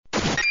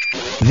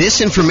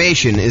This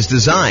information is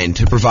designed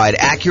to provide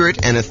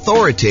accurate and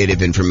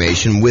authoritative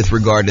information with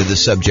regard to the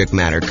subject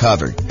matter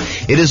covered.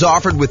 It is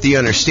offered with the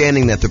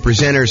understanding that the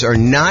presenters are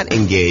not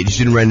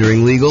engaged in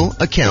rendering legal,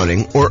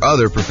 accounting, or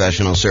other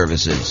professional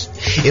services.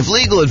 If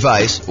legal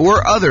advice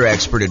or other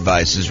expert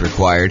advice is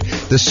required,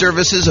 the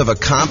services of a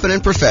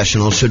competent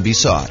professional should be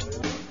sought.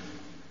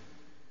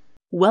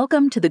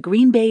 Welcome to the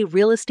Green Bay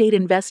Real Estate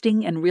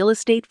Investing and Real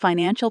Estate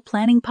Financial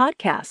Planning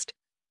Podcast.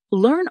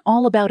 Learn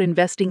all about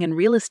investing in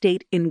real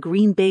estate in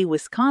Green Bay,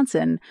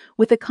 Wisconsin,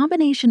 with a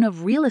combination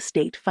of real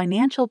estate,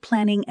 financial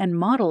planning, and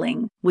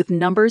modeling with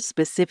numbers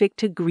specific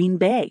to Green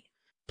Bay,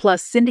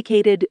 plus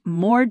syndicated,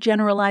 more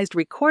generalized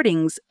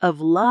recordings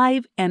of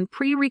live and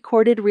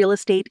pre-recorded real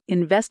estate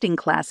investing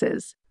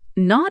classes,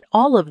 not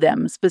all of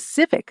them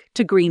specific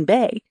to Green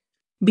Bay.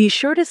 Be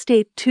sure to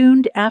stay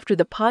tuned after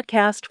the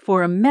podcast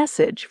for a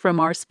message from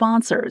our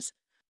sponsors.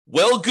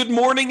 Well, good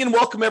morning and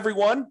welcome,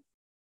 everyone.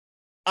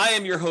 I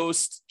am your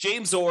host,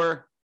 James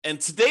Orr,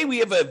 and today we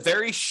have a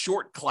very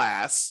short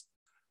class,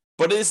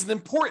 but it is an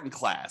important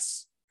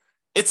class.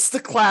 It's the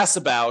class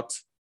about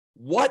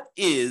what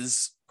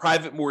is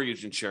private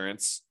mortgage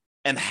insurance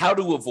and how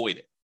to avoid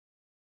it.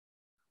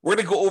 We're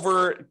going to go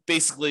over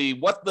basically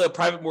what the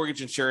private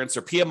mortgage insurance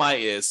or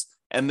PMI is,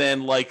 and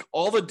then like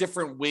all the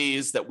different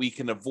ways that we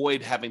can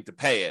avoid having to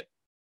pay it,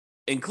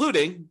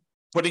 including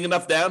putting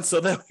enough down so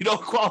that we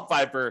don't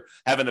qualify for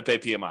having to pay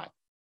PMI.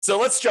 So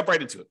let's jump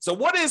right into it. So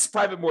what is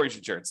private mortgage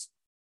insurance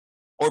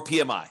or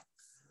PMI?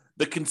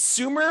 The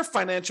Consumer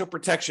Financial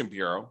Protection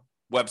Bureau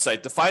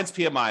website defines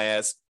PMI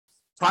as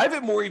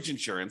private mortgage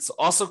insurance,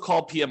 also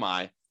called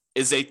PMI,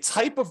 is a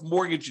type of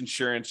mortgage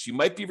insurance you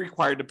might be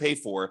required to pay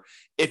for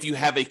if you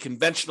have a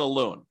conventional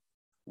loan.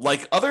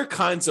 Like other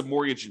kinds of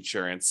mortgage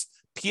insurance,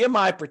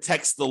 PMI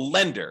protects the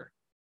lender,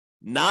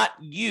 not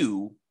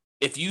you,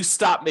 if you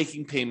stop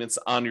making payments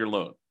on your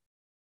loan.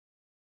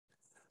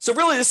 So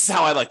really, this is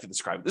how I like to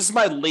describe it. This is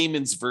my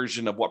layman's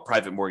version of what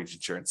private mortgage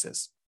insurance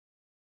is.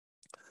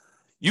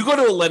 You go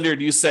to a lender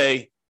and you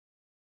say,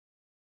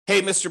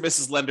 hey, Mr. and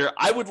Mrs. Lender,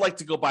 I would like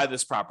to go buy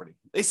this property.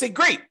 They say,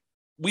 great,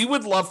 we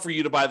would love for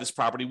you to buy this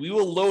property. We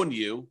will loan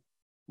you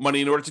money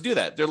in order to do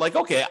that. They're like,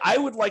 okay, I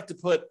would like to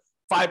put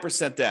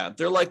 5% down.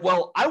 They're like,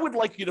 well, I would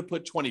like you to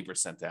put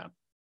 20% down.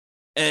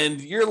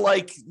 And you're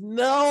like,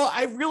 no,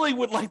 I really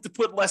would like to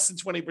put less than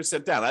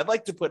 20% down. I'd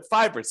like to put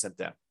 5%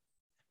 down.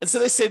 And so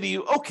they say to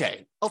you,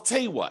 okay, I'll tell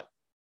you what,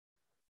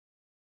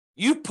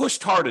 you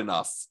pushed hard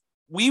enough.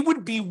 We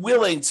would be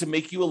willing to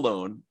make you a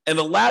loan and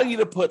allow you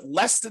to put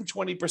less than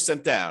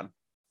 20% down.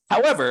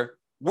 However,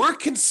 we're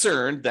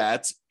concerned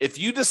that if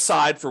you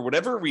decide for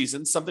whatever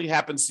reason, something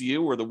happens to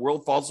you or the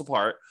world falls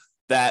apart,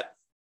 that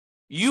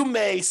you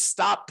may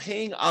stop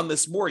paying on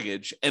this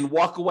mortgage and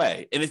walk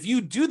away. And if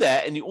you do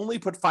that and you only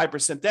put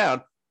 5%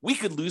 down, we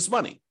could lose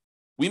money.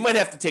 We might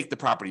have to take the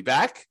property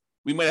back.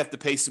 We might have to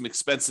pay some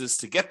expenses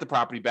to get the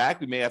property back.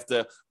 We may have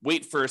to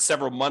wait for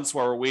several months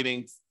while we're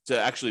waiting to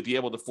actually be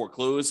able to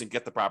foreclose and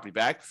get the property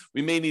back.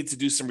 We may need to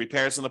do some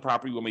repairs on the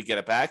property when we get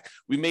it back.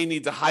 We may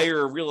need to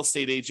hire a real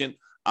estate agent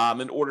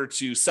in order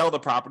to sell the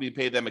property and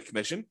pay them a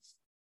commission.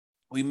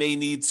 We may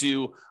need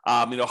to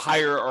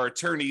hire our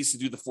attorneys to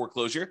do the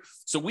foreclosure.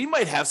 So we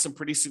might have some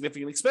pretty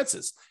significant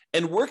expenses.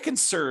 And we're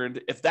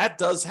concerned if that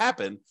does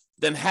happen,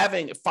 then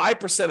having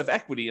 5% of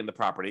equity in the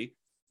property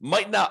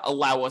might not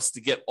allow us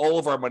to get all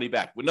of our money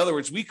back. In other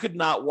words, we could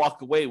not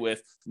walk away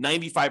with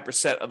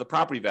 95% of the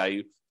property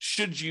value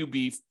should you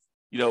be,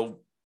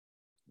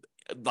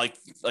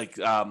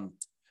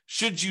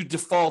 should you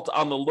default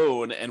on the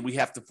loan and we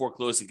have to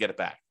foreclose and get it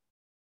back.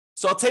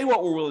 So I'll tell you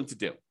what we're willing to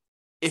do.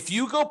 If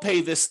you go pay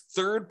this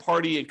third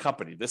party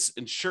company, this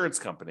insurance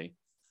company,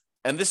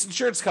 and this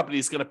insurance company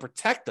is going to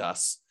protect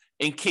us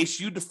in case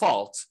you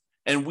default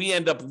and we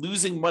end up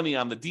losing money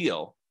on the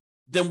deal,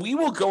 then we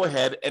will go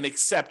ahead and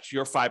accept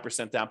your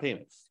 5% down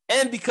payment.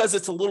 And because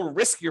it's a little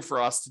riskier for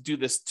us to do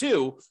this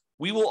too,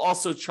 we will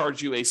also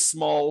charge you a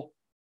small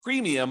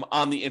premium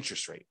on the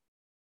interest rate.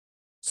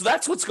 So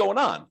that's what's going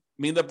on. I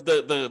mean,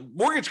 the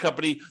mortgage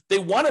company, they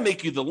want to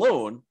make you the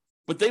loan,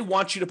 but they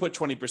want you to put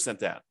 20%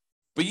 down.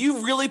 But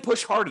you really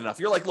push hard enough.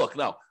 You're like, look,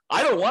 no,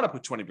 I don't want to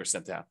put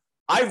 20% down.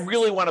 I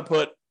really want to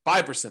put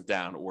 5%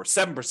 down or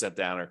 7%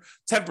 down or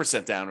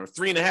 10% down or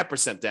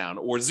 3.5% down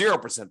or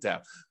 0% down.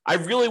 I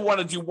really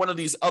want to do one of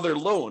these other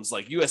loans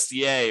like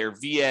USDA or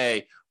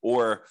VA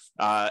or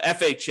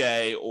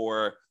FHA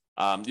or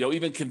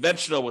even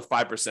conventional with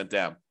 5%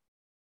 down.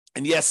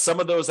 And yes, some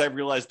of those I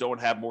realize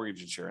don't have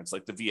mortgage insurance,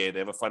 like the VA. They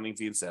have a funding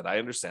fee instead. I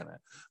understand that.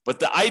 But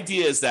the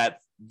idea is that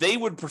they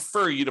would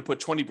prefer you to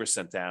put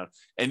 20% down.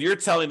 And you're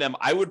telling them,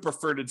 I would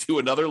prefer to do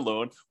another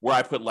loan where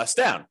I put less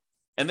down.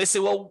 And they say,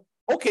 well,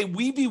 okay,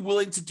 we'd be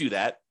willing to do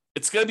that.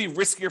 It's going to be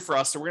riskier for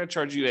us. So we're going to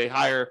charge you a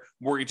higher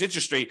mortgage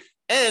interest rate.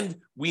 And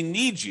we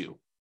need you.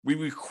 We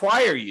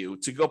require you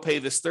to go pay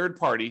this third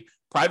party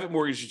private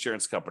mortgage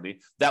insurance company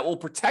that will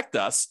protect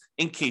us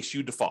in case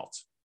you default.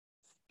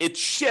 It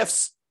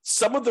shifts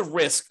some of the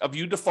risk of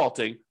you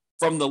defaulting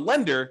from the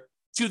lender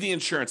to the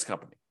insurance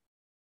company.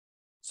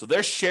 So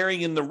they're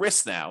sharing in the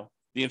risk now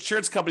the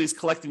insurance companies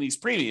collecting these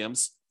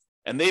premiums,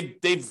 and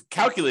they've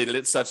calculated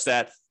it such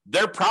that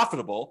they're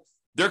profitable.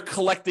 They're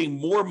collecting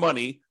more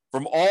money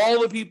from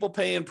all the people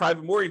paying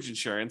private mortgage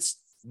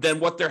insurance than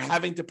what they're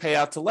having to pay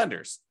out to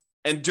lenders.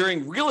 And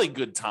during really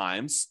good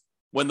times,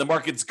 when the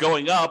market's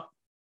going up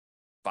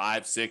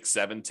 5, 6,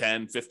 7,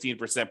 10,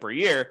 15% per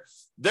year,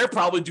 they're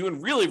probably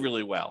doing really,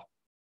 really well.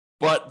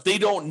 But they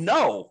don't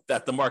know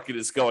that the market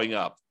is going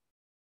up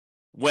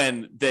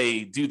when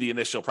they do the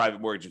initial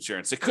private mortgage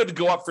insurance. It could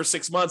go up for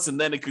 6 months and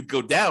then it could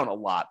go down a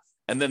lot.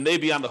 And then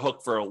they'd be on the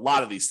hook for a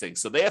lot of these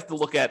things. So they have to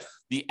look at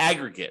the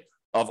aggregate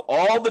of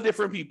all the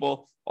different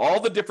people, all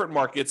the different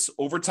markets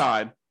over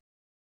time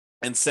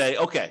and say,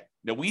 okay,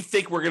 now we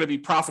think we're going to be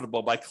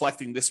profitable by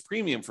collecting this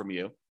premium from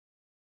you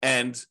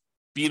and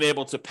being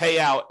able to pay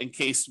out in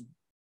case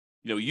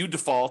you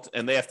default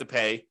and they have to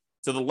pay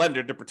to the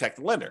lender to protect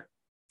the lender.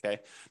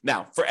 Okay.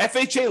 Now, for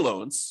FHA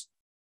loans,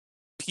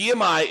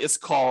 PMI is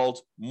called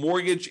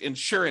mortgage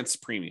insurance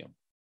premium.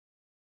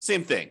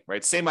 Same thing,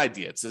 right? Same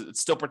idea. It's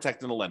still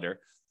protecting the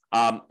lender.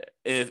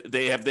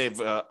 They have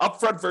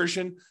upfront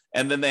version,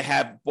 and then they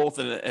have both,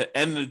 and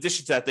in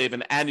addition to that, they have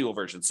an annual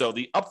version. So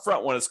the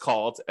upfront one is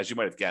called, as you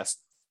might have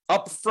guessed,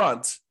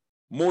 upfront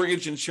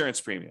mortgage insurance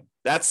premium.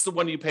 That's the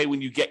one you pay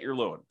when you get your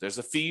loan. There's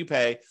a fee you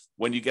pay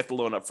when you get the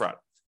loan upfront.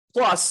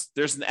 Plus,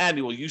 there's an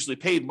annual, usually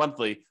paid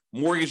monthly,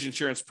 mortgage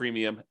insurance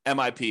premium,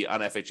 MIP, on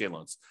FHA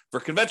loans.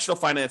 For conventional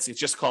financing, it's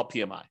just called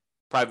PMI,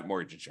 private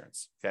mortgage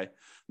insurance. Okay.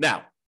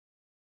 Now,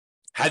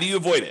 how do you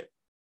avoid it?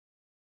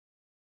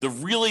 The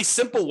really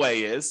simple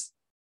way is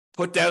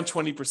put down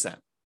 20%.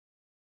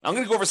 I'm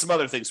going to go over some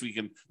other things we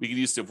can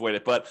use to avoid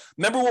it. But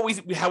remember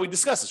how we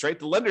discussed this, right?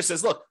 The lender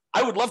says, look,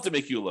 I would love to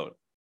make you a loan,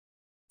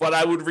 but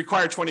I would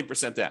require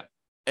 20% down.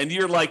 And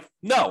you're like,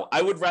 no,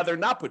 I would rather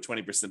not put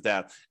 20%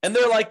 down. And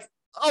they're like,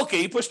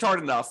 okay, you pushed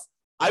hard enough.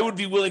 I would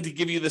be willing to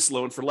give you this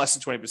loan for less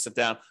than 20%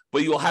 down,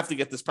 but you will have to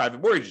get this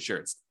private mortgage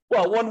insurance.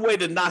 Well, one way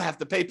to not have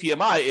to pay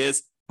PMI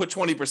is put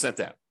 20%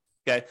 down.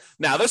 Okay.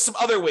 Now, there's some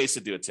other ways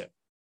to do it too.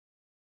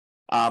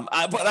 But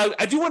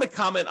I do want to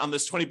comment on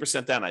this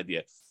 20% down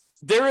idea.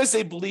 There is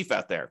a belief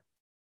out there,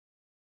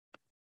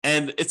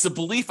 and it's a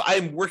belief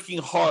I'm working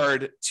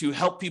hard to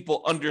help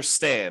people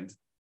understand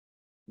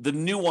the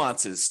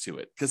nuances to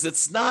it, because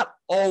it's not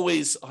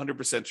always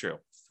 100% true.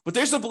 But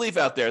there's a belief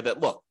out there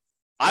that, look,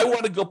 I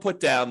want to go put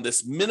down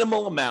this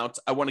minimal amount.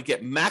 I want to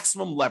get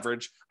maximum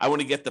leverage. I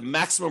want to get the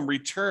maximum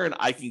return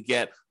I can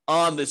get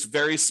on this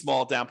very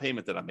small down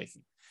payment that I'm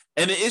making.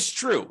 And it is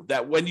true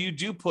that when you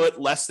do put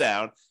less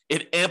down,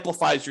 it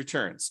amplifies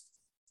returns.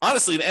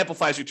 Honestly, it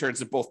amplifies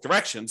returns in both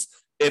directions.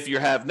 If you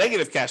have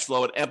negative cash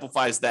flow, it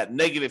amplifies that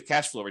negative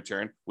cash flow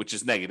return, which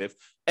is negative.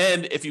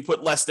 And if you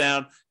put less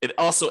down, it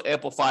also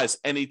amplifies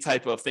any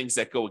type of things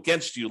that go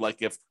against you.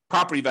 Like if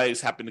property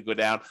values happen to go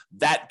down,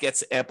 that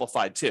gets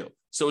amplified too.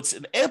 So it's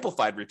an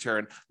amplified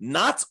return,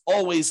 not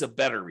always a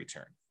better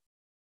return.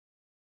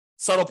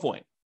 Subtle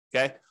point,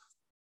 okay?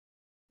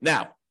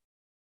 Now,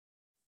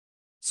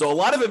 so a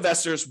lot of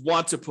investors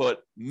want to put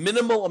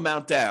minimal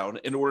amount down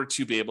in order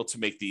to be able to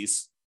make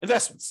these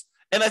investments.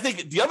 And I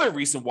think the other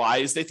reason why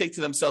is they think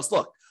to themselves,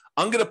 look,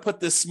 I'm going to put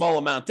this small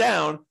amount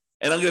down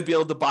and I'm going to be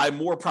able to buy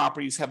more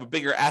properties, have a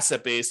bigger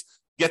asset base,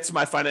 get to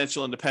my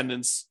financial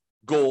independence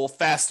goal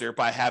faster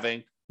by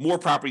having more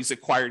properties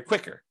acquired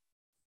quicker.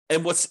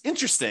 And what's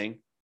interesting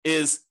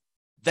is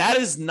that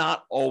is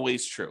not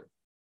always true.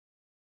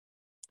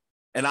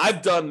 And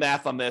I've done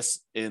math on this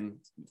in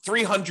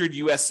 300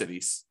 US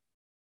cities.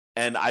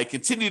 And I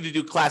continue to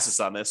do classes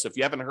on this. So if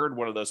you haven't heard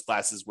one of those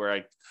classes where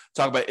I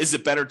talk about, is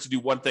it better to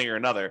do one thing or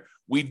another?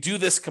 We do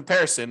this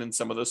comparison in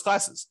some of those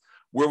classes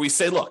where we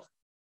say, look,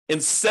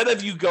 instead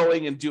of you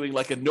going and doing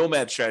like a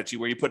nomad strategy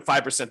where you put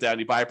 5% down,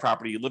 you buy a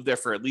property, you live there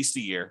for at least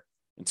a year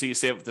until you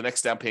save up the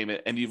next down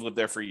payment and you've lived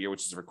there for a year,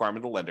 which is a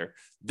requirement of the lender.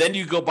 Then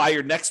you go buy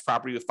your next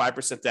property with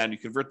 5% down, you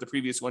convert the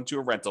previous one to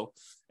a rental,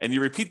 and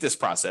you repeat this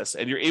process,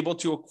 and you're able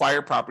to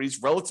acquire properties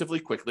relatively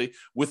quickly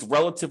with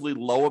relatively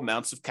low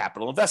amounts of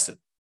capital invested,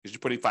 because you're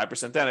putting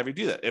 5% down every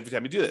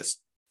time you do this.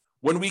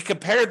 When we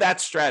compare that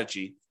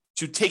strategy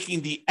to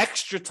taking the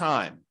extra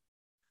time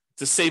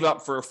to save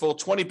up for a full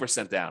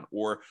 20% down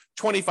or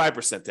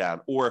 25%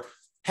 down, or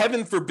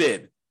heaven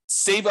forbid,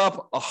 save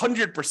up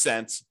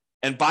 100%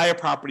 and buy a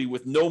property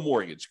with no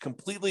mortgage,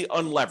 completely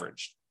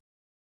unleveraged,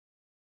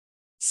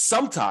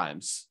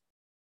 sometimes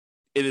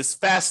it is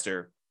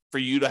faster for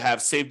you to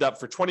have saved up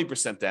for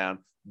 20% down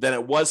than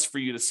it was for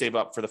you to save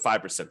up for the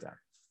 5% down.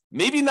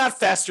 Maybe not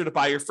faster to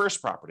buy your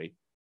first property,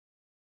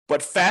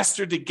 but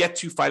faster to get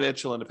to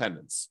financial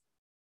independence.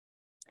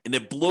 And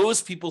it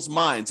blows people's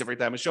minds every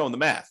time I show them the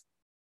math,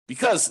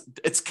 because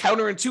it's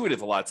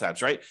counterintuitive a lot of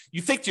times, right?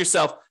 You think to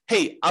yourself,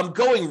 hey, I'm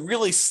going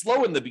really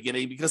slow in the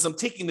beginning because I'm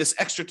taking this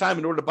extra time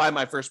in order to buy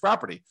my first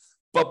property.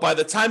 But by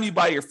the time you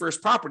buy your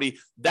first property,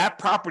 that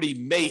property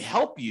may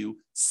help you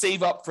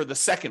save up for the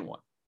second one.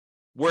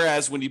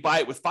 Whereas when you buy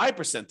it with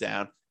 5%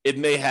 down, it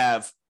may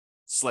have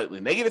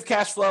slightly negative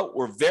cash flow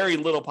or very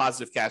little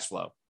positive cash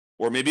flow,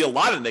 or maybe a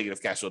lot of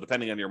negative cash flow,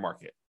 depending on your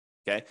market.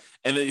 Okay.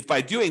 And if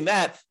by doing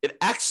that, it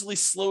actually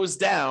slows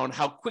down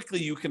how quickly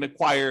you can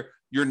acquire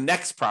your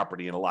next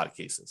property in a lot of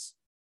cases.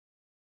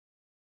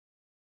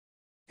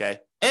 Okay.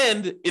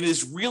 And it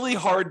is really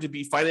hard to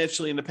be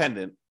financially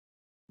independent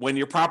when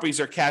your properties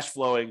are cash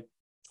flowing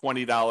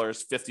 $20,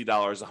 $50,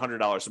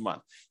 $100 a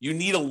month. You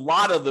need a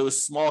lot of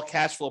those small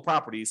cash flow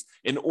properties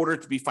in order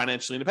to be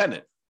financially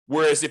independent.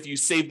 Whereas if you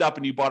saved up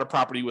and you bought a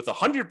property with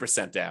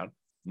 100% down,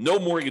 no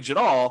mortgage at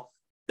all,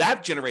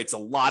 that generates a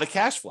lot of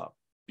cash flow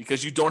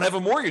because you don't have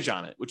a mortgage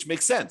on it, which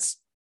makes sense.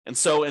 And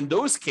so in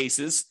those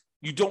cases,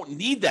 you don't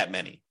need that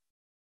many.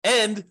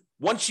 And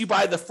once you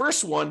buy the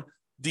first one,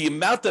 the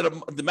amount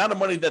of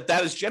money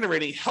that is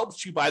generating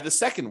helps you buy the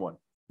second one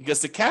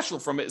because the cash flow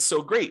from it is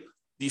so great.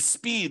 The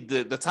speed,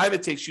 the time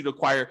it takes you to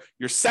acquire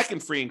your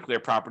second free and clear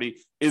property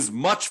is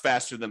much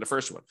faster than the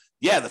first one.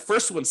 Yeah, the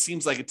first one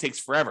seems like it takes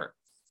forever.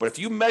 But if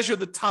you measure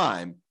the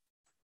time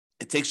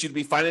it takes you to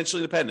be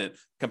financially independent,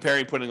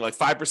 comparing putting like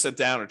 5%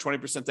 down or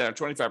 20% down or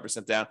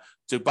 25% down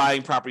to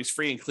buying properties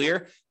free and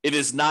clear, it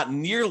is not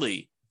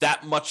nearly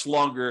that much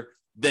longer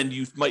than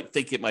you might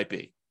think it might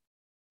be.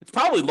 It's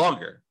probably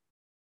longer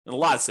in a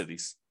lot of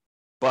cities,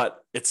 but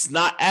it's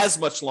not as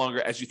much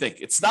longer as you think.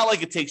 It's not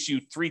like it takes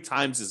you 3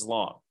 times as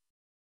long.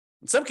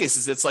 In some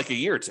cases, it's like a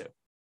year or two.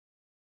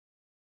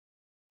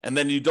 And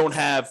then you don't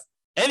have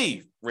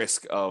any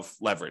risk of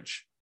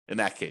leverage in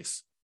that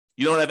case.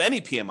 You don't have any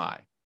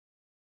PMI.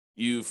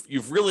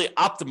 You've really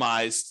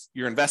optimized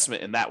your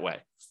investment in that way.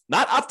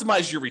 Not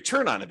optimize your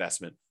return on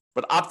investment,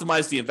 but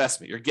optimize the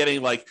investment. You're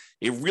getting like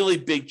a really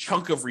big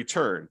chunk of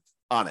return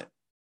on it.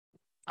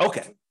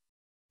 Okay.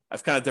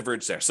 I've kind of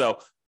diverged there. So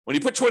when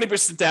you put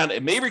 20% down,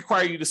 it may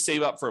require you to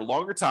save up for a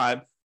longer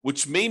time,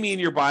 which may mean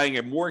you're buying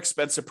a more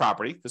expensive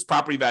property because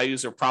property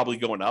values are probably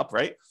going up,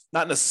 right?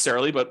 Not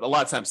necessarily, but a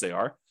lot of times they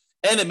are.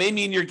 And it may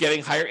mean you're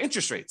getting higher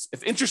interest rates.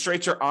 If interest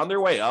rates are on their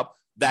way up,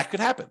 that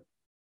could happen.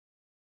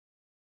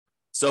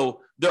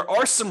 So there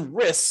are some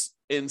risks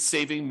in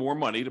saving more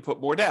money to put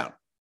more down.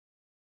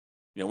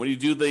 You know, when you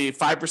do the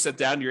 5%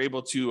 down, you're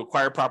able to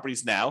acquire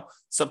properties now.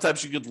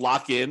 Sometimes you could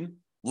lock in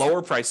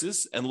lower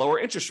prices and lower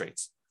interest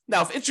rates.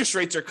 Now, if interest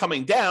rates are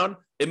coming down,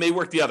 it may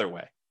work the other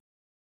way.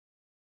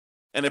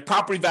 And if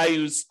property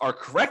values are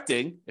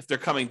correcting, if they're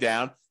coming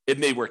down, it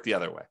may work the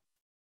other way.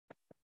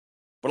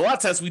 But a lot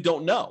of times we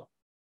don't know.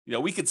 You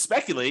know, we could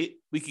speculate,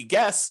 we could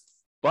guess,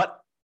 but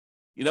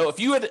you know, if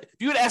you had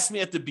asked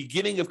me at the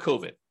beginning of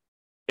COVID,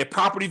 if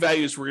property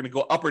values were going to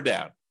go up or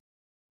down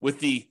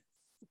with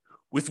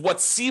what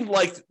seemed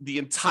like the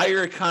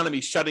entire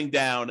economy shutting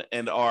down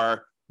and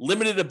our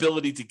limited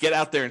ability to get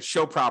out there and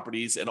show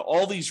properties and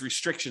all these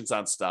restrictions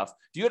on stuff,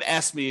 if you had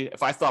asked me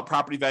if I thought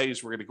property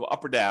values were going to go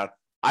up or down,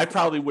 I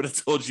probably would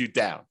have told you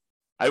down.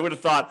 I would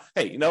have thought,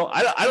 hey, you know,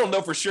 I don't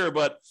know for sure,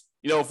 but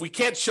you know, if we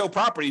can't show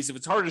properties, if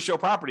it's harder to show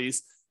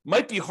properties,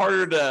 might be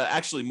harder to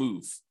actually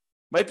move.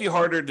 Might be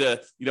harder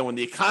to, you know, when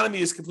the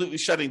economy is completely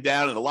shutting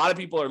down and a lot of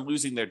people are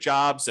losing their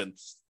jobs and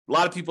a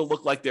lot of people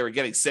look like they were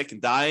getting sick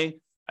and dying.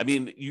 I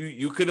mean,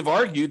 you could have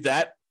argued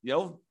that, you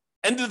know,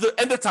 end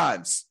of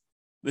times,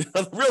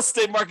 the real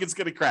estate market's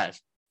going to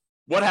crash.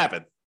 What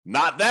happened?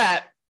 Not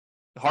that.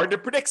 Hard to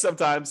predict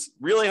sometimes.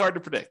 Really hard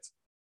to predict.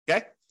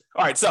 Okay.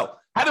 All right. So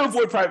how to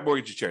avoid private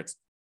mortgage insurance?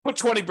 Put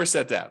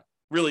 20% down.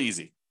 Really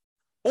easy.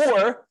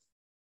 Or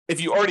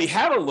if you already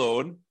have a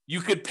loan, you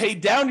could pay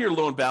down your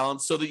loan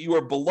balance so that you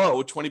are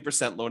below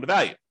 20% loan to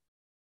value.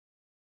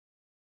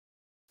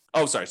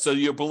 Oh, sorry. So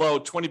you're below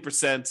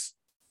 20%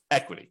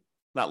 equity,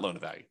 not loan to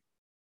value.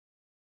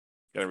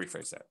 Got to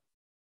rephrase that.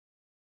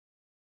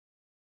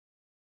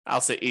 I'll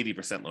say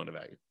 80% loan to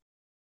value.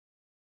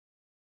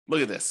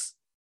 Look at this.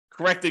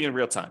 Correcting in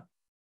real time.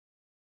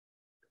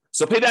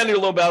 So pay down your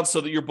loan balance so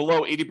that you're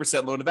below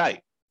 80% loan to value.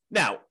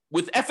 Now,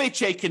 with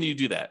FHA, can you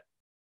do that?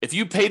 If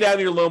you pay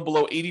down your loan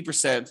below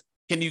 80%,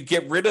 can you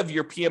get rid of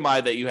your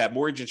PMI that you have,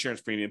 mortgage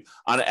insurance premium,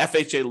 on an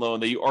FHA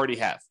loan that you already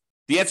have?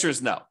 The answer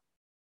is no.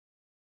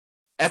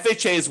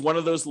 FHA is one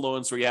of those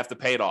loans where you have to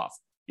pay it off.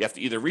 You have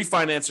to either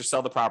refinance or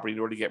sell the property in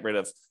order to get rid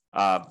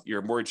of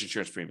your mortgage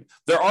insurance premium.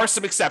 There are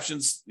some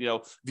exceptions. You know,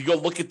 if you go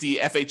look at the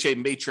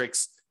FHA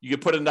matrix, you can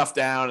put enough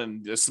down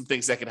and there's some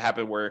things that can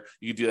happen where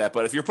you can do that.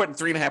 But if you're putting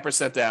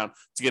 3.5% down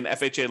to get an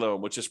FHA loan,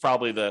 which is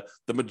probably the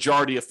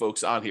majority of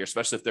folks on here,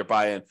 especially if they're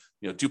buying,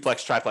 you know,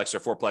 duplex, triplex, or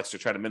fourplex, they're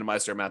trying to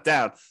minimize their amount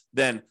down,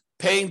 then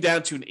paying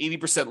down to an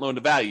 80% loan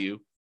to value,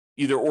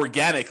 either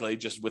organically,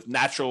 just with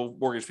natural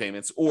mortgage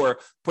payments, or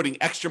putting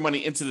extra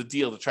money into the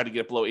deal to try to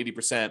get below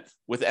 80%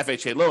 with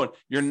FHA loan,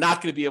 you're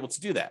not going to be able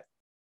to do that.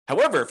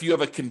 However, if you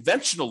have a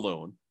conventional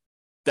loan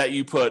that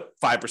you put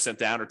 5%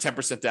 down or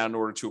 10% down in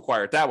order to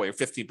acquire it that way, or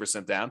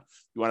 15% down,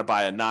 you want to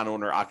buy a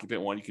non-owner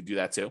occupant one, you could do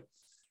that too.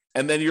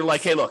 And then you're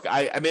like, hey, look,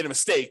 I made a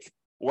mistake,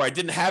 or I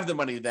didn't have the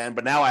money then,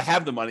 but now I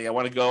have the money. I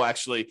want to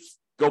actually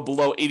go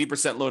below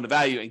 80% loan to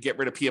value and get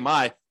rid of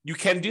PMI. You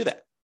can do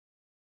that.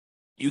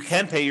 You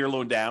can pay your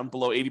loan down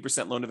below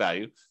 80% loan to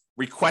value,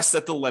 request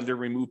that the lender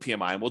remove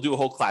PMI, and we'll do a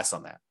whole class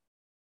on that.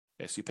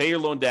 Okay, so you pay your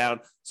loan down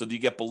so that you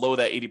get below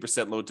that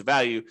 80% loan to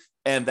value,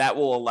 and that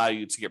will allow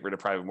you to get rid of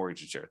private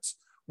mortgage insurance.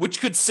 which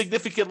could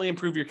significantly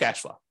improve your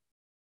cash flow.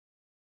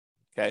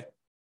 Okay.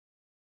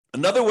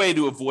 Another way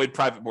to avoid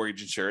private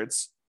mortgage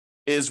insurance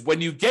is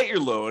when you get your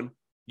loan,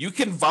 you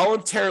can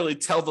voluntarily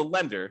tell the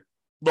lender,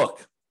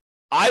 look,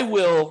 I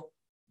will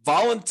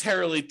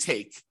voluntarily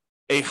take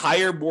a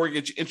higher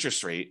mortgage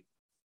interest rate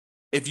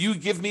if you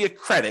give me a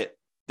credit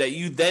that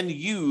you then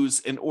use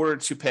in order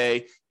to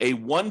pay a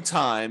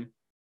one-time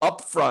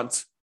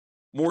upfront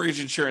mortgage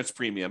insurance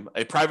premium,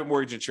 a private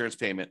mortgage insurance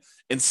payment,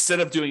 instead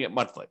of doing it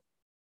monthly.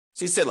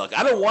 So you say, look,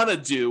 I don't want to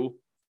do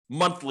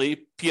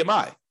monthly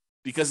PMI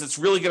because it's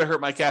really going to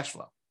hurt my cash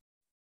flow.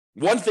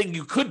 One thing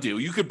you could do,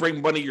 you could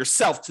bring money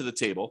yourself to the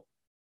table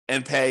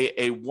and pay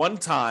a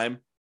one-time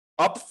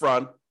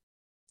upfront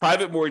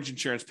private mortgage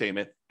insurance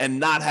payment and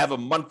not have a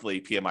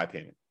monthly PMI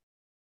payment.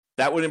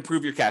 That would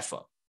improve your cash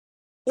flow.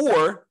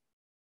 Or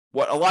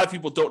what a lot of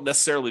people don't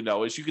necessarily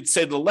know is you could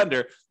say to the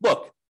lender,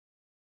 look,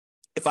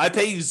 if I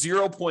pay you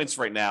 0 points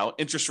right now,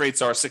 interest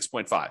rates are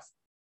 6.5.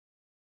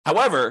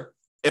 However,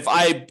 if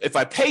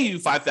I pay you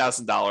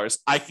 $5,000,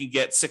 I can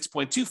get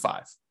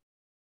 6.25.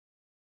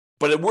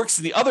 But it works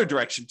in the other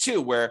direction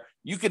too, where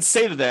you could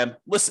say to them,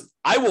 listen,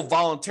 I will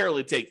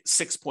voluntarily take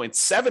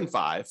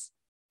 6.75.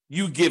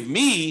 You give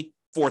me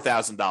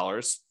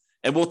 $4,000,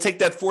 and we'll take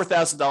that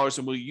 $4,000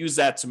 and we'll use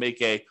that to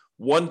make a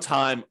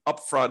one-time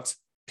upfront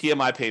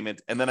PMI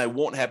payment, and then I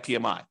won't have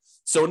PMI.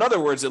 So in other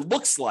words, it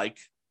looks like,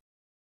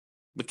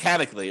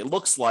 mechanically, it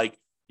looks like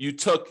you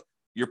took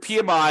your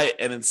PMI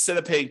and instead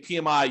of paying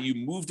PMI, you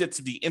moved it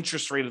to the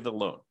interest rate of the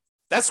loan.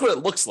 That's what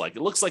it looks like.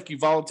 It looks like you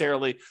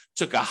voluntarily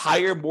took a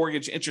higher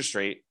mortgage interest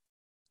rate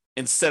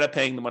instead of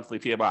paying the monthly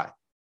PMI.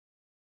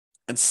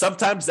 And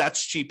sometimes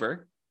that's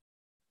cheaper.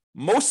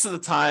 Most of the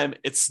time,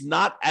 it's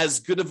not as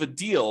good of a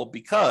deal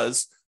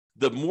because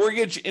the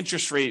mortgage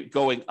interest rate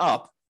going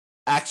up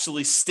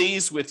actually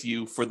stays with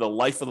you for the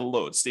life of the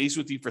loan, stays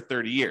with you for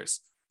 30 years.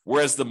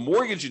 Whereas the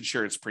mortgage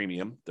insurance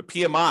premium, the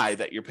PMI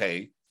that you're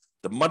paying,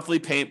 the monthly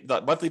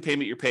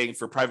payment you're paying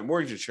for private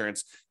mortgage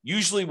insurance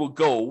usually will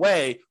go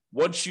away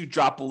once you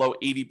drop below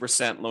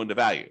 80% loan to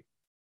value.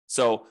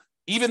 So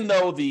even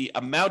though the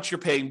amount you're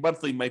paying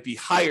monthly might be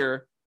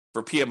higher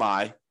for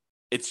PMI,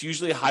 it's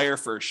usually higher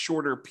for a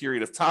shorter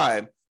period of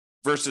time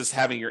versus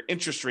having your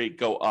interest rate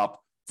go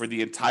up for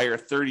the entire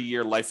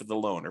 30-year life of the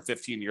loan or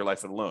 15-year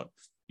life of the loan.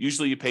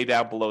 Usually you pay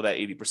down below that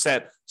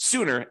 80%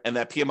 sooner, and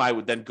that PMI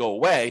would then go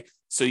away.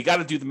 So you got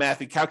to do the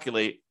math and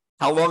calculate,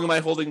 how long am I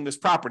holding this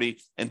property,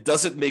 and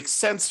does it make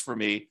sense for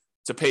me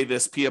to pay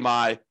this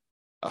PMI,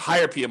 a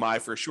higher PMI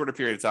for a shorter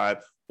period of time,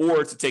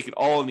 or to take it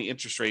all in the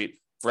interest rate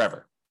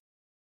forever?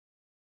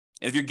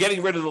 And if you're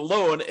getting rid of the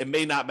loan, it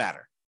may not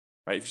matter,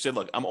 right? If you say,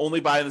 look, I'm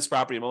only buying this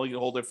property, I'm only going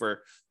to hold it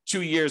for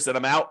 2 years, then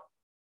I'm out,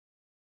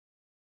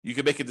 you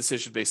can make a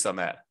decision based on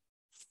that.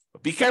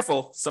 But be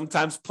careful.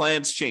 Sometimes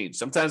plans change.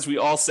 Sometimes we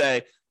all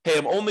say, hey,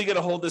 I'm only going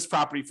to hold this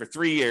property for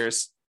 3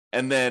 years.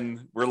 And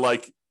then we're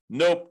like,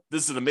 nope,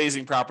 this is an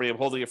amazing property. I'm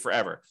holding it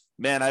forever.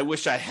 Man, I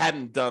wish I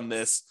hadn't done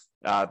this,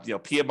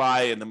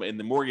 PMI and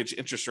the mortgage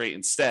interest rate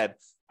instead.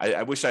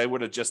 I wish I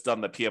would have just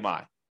done the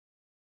PMI.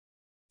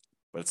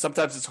 But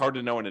sometimes it's hard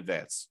to know in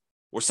advance.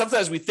 Or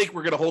sometimes we think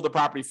we're going to hold the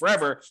property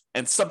forever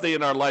and something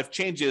in our life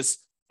changes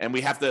and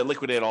we have to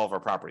liquidate all of our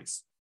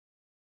properties.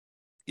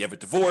 You have a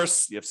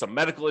divorce, you have some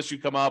medical issue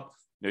come up,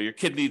 your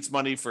kid needs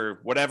money for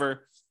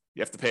whatever,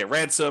 you have to pay a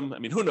ransom. I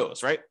mean, who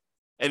knows, right?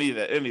 Any of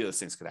those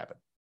things could happen.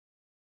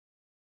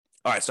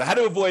 All right, so how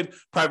to avoid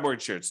private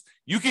mortgage insurance?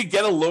 You could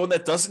get a loan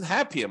that doesn't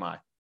have PMI.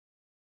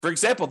 For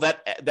example,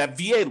 that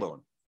VA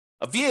loan.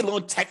 A VA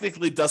loan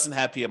technically doesn't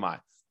have PMI.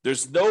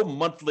 There's no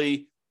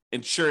monthly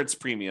insurance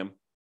premium,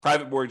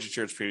 private mortgage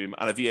insurance premium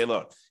on a VA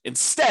loan.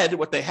 Instead,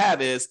 what they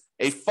have is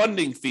a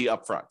funding fee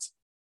upfront.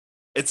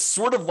 It's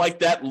sort of like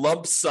that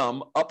lump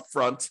sum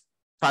upfront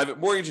private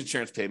mortgage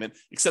insurance payment,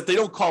 except they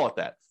don't call it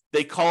that.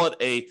 They call it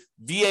a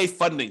VA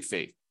funding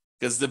fee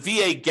because the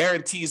VA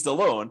guarantees the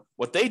loan.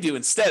 What they do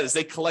instead is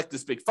they collect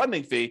this big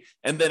funding fee,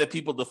 and then if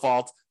people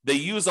default, they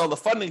use all the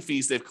funding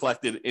fees they've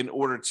collected in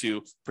order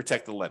to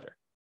protect the lender.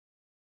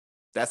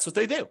 That's what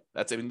they do.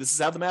 This is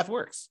how the math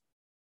works.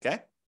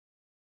 Okay?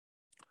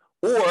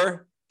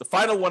 Or the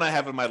final one I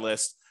have on my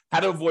list,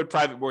 how to avoid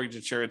private mortgage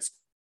insurance,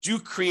 do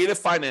creative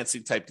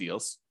financing type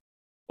deals.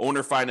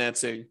 Owner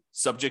financing,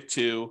 subject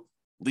to,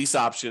 lease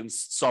options,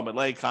 installment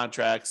land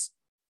contracts,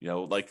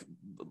 like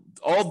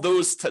all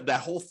those, that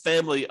whole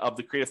family of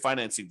the creative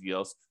financing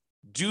deals,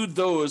 do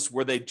those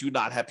where they do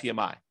not have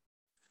PMI.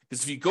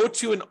 Because if you go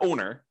to an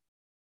owner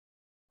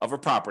of a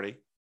property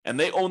and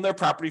they own their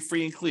property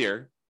free and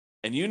clear,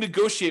 and you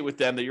negotiate with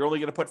them that you're only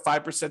going to put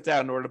 5%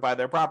 down in order to buy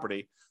their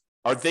property,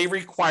 are they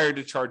required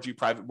to charge you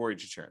private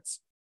mortgage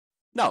insurance?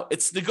 No,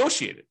 it's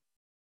negotiated.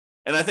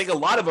 And I think a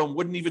lot of them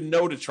wouldn't even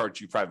know to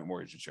charge you private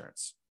mortgage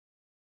insurance.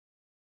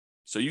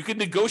 So you can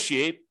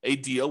negotiate a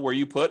deal where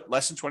you put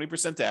less than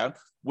 20% down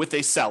with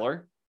a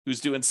seller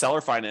who's doing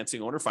seller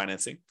financing, owner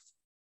financing,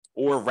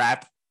 or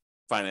wrap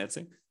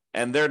financing,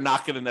 and they're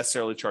not going to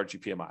necessarily charge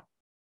you PMI.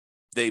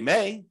 They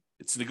may,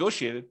 it's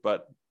negotiated,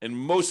 but in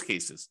most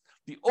cases,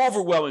 the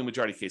overwhelming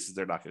majority of cases,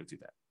 they're not going to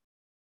do that.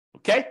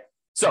 Okay?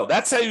 So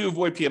that's how you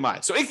avoid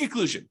PMI. So in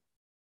conclusion,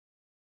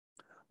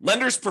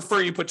 lenders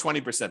prefer you put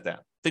 20% down.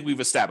 I think we've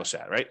established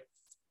that, right?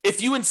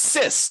 If you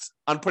insist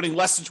on putting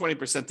less than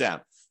 20%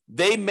 down,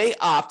 they may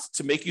opt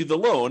to make you the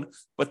loan,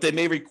 but they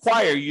may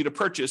require you to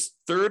purchase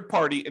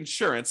third-party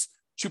insurance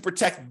to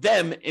protect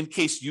them in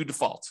case you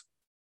default.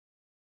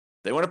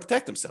 They want to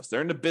protect themselves.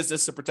 They're in the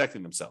business of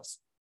protecting themselves.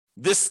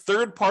 This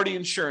third-party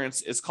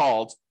insurance is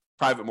called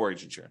private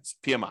mortgage insurance,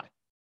 PMI.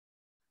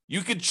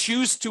 You could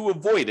choose to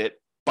avoid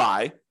it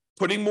by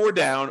putting more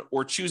down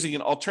or choosing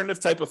an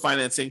alternative type of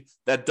financing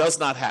that does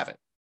not have it.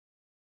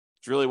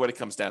 It's really what it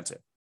comes down to.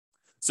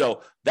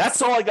 So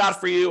that's all I got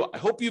for you. I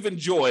hope you've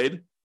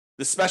enjoyed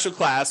this special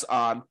class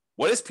on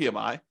what is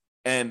PMI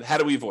and how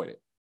do we avoid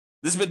it.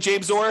 This has been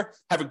James Orr.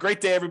 Have a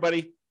great day,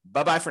 everybody.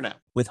 Bye-bye for now.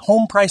 With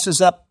home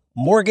prices up,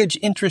 mortgage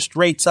interest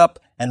rates up,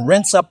 and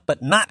rents up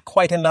but not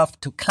quite enough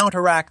to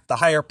counteract the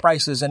higher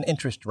prices and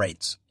interest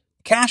rates,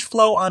 cash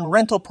flow on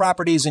rental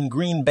properties in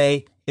Green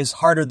Bay is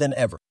harder than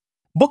ever.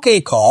 Book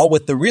a call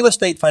with the Real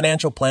Estate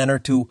Financial Planner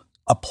to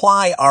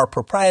apply our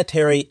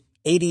proprietary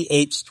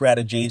 88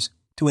 strategies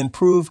to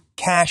improve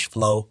cash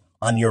flow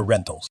on your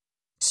rentals.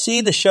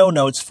 See the show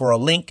notes for a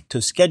link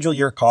to schedule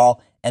your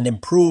call and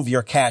improve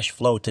your cash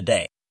flow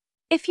today.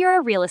 If you're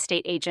a real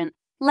estate agent,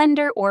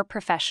 lender, or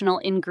professional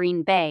in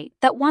Green Bay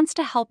that wants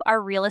to help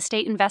our real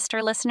estate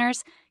investor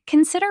listeners,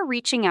 consider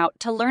reaching out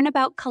to learn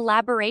about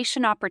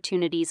collaboration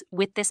opportunities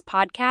with this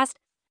podcast.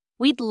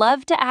 We'd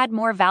love to add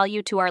more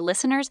value to our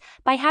listeners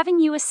by having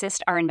you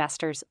assist our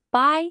investors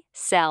buy,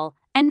 sell,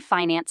 and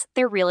finance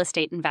their real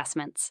estate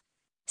investments.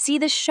 See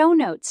the show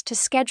notes to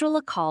schedule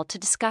a call to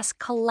discuss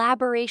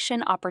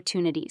collaboration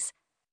opportunities.